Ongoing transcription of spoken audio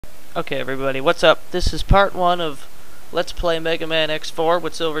Okay, everybody, what's up? This is part 1 of Let's Play Mega Man X4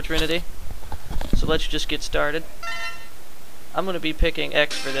 with Silver Trinity. So let's just get started. I'm going to be picking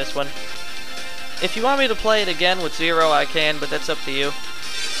X for this one. If you want me to play it again with Zero, I can, but that's up to you.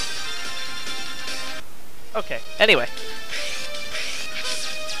 Okay, anyway.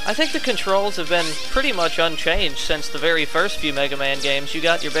 I think the controls have been pretty much unchanged since the very first few Mega Man games. You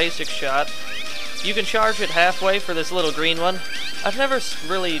got your basic shot. You can charge it halfway for this little green one. I've never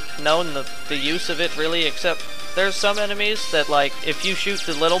really known the use of it, really, except there's some enemies that, like, if you shoot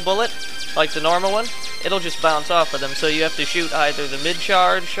the little bullet, like the normal one, it'll just bounce off of them, so you have to shoot either the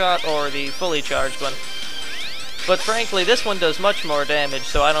mid-charge shot or the fully charged one. But frankly, this one does much more damage,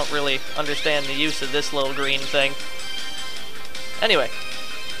 so I don't really understand the use of this little green thing. Anyway.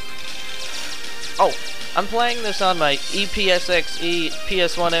 Oh, I'm playing this on my EPSXE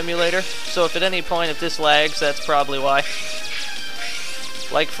PS1 emulator, so if at any point if this lags, that's probably why.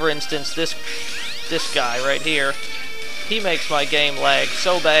 Like, for instance, this guy right here. He makes my game lag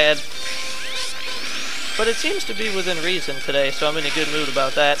so bad. But it seems to be within reason today, so I'm in a good mood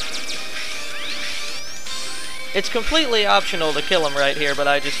about that. It's completely optional to kill him right here, but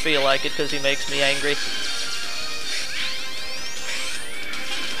I just feel like it because he makes me angry.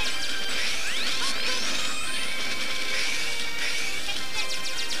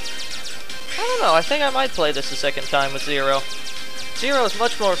 I don't know, I think I might play this a second time with Zero. Zero is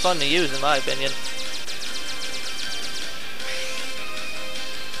much more fun to use, in my opinion.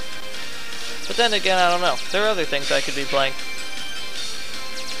 But then again, I don't know. There are other things I could be playing.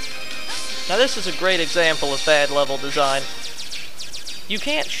 Now this is a great example of bad level design. You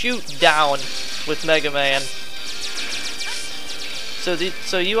can't shoot down with Mega Man.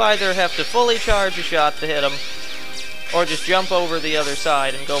 So you either have to fully charge a shot to hit him, or just jump over the other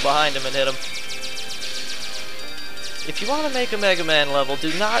side and go behind him and hit him. If you want to make a Mega Man level,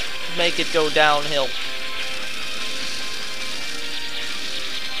 do not make it go downhill.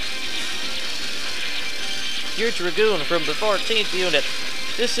 You're Dragoon from the 14th unit.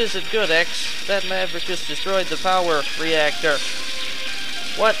 This isn't good, X. That Maverick just destroyed the power reactor.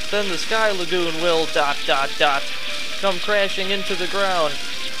 What? Then the Sky Lagoon will ... come crashing into the ground.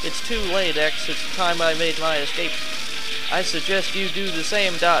 It's too late, X. It's time I made my escape. I suggest you do the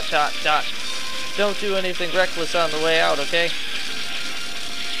same ... Don't do anything reckless on the way out, okay?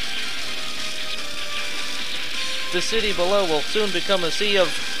 The city below will soon become a sea of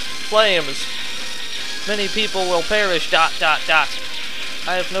flames. Many people will perish ... I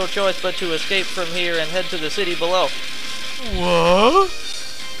have no choice but to escape from here and head to the city below. What?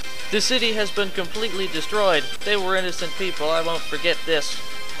 The city has been completely destroyed. They were innocent people. I won't forget this!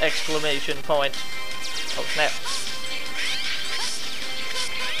 Exclamation point. Oh, snap.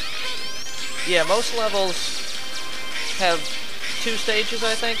 Yeah, most levels have 2 stages,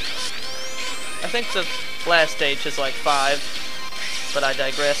 I think. I think the last stage is like 5, but I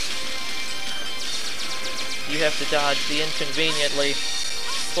digress. You have to dodge the inconveniently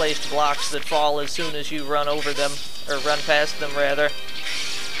placed blocks that fall as soon as you run over them, or run past them, rather.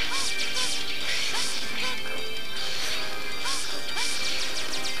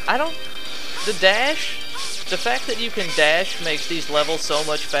 The dash... The fact that you can dash makes these levels so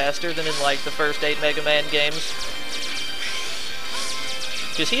much faster than in, like, the first 8 Mega Man games.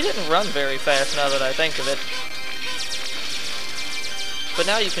 Because he didn't run very fast now that I think of it. But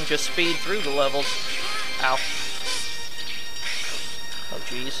now you can just speed through the levels. Ow. Oh,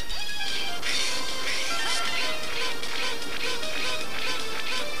 jeez.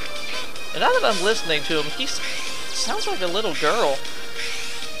 And now that I'm listening to him, he sounds like a little girl.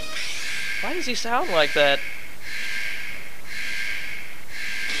 Why does he sound like that?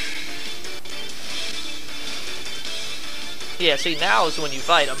 Yeah, see, now is when you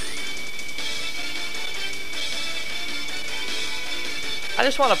fight him. I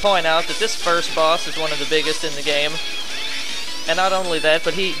just want to point out that this first boss is one of the biggest in the game. And not only that,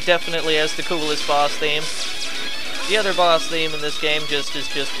 but he definitely has the coolest boss theme. The other boss theme in this game is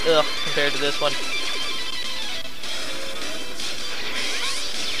just ugh compared to this one.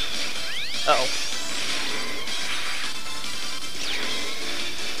 Uh-oh.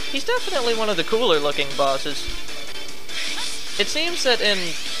 He's definitely one of the cooler looking bosses. It seems that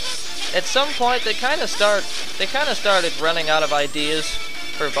at some point they kind of started running out of ideas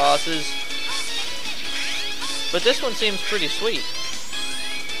for bosses. But this one seems pretty sweet.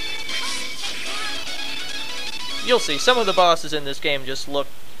 You'll see, some of the bosses in this game just look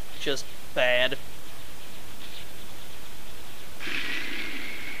just bad.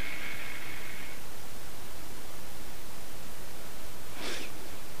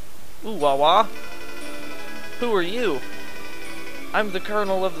 Ooh, wah wah. Who are you? I'm the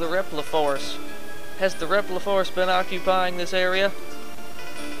colonel of the Repliforce. Has the Repliforce been occupying this area?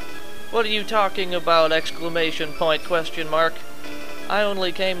 What are you talking about, exclamation point, question mark? I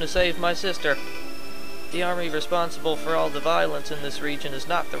only came to save my sister. The army responsible for all the violence in this region is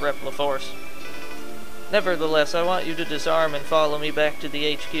not the Repliforce. Nevertheless, I want you to disarm and follow me back to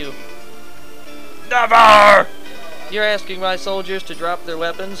the HQ. Never! You're asking my soldiers to drop their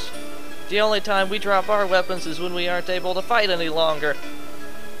weapons? The only time we drop our weapons is when we aren't able to fight any longer.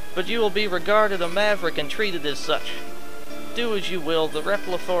 But you will be regarded a maverick and treated as such. Do as you will, the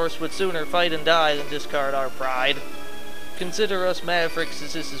Repliforce would sooner fight and die than discard our pride. Consider us mavericks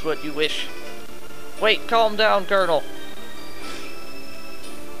as this is what you wish. Wait, calm down, Colonel.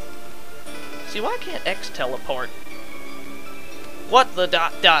 See, why can't X teleport? What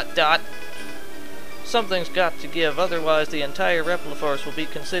the ... Something's got to give, otherwise the entire Repliforce will be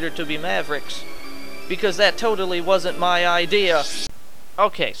considered to be mavericks. Because that totally wasn't my idea.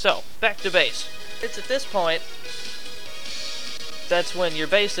 Okay, so, back to base. It's at this point that's when your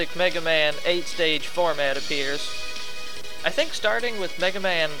basic Mega Man 8-stage format appears. I think starting with Mega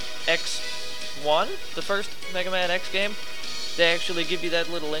Man X1, the first Mega Man X game, they actually give you that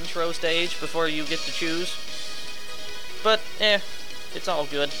little intro stage before you get to choose. But, it's all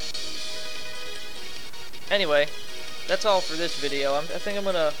good. Anyway, that's all for this video. I think I'm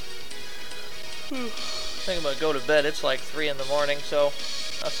gonna go to bed. It's like 3 in the morning, so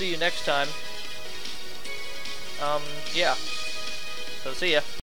I'll see you next time. Yeah. So see ya.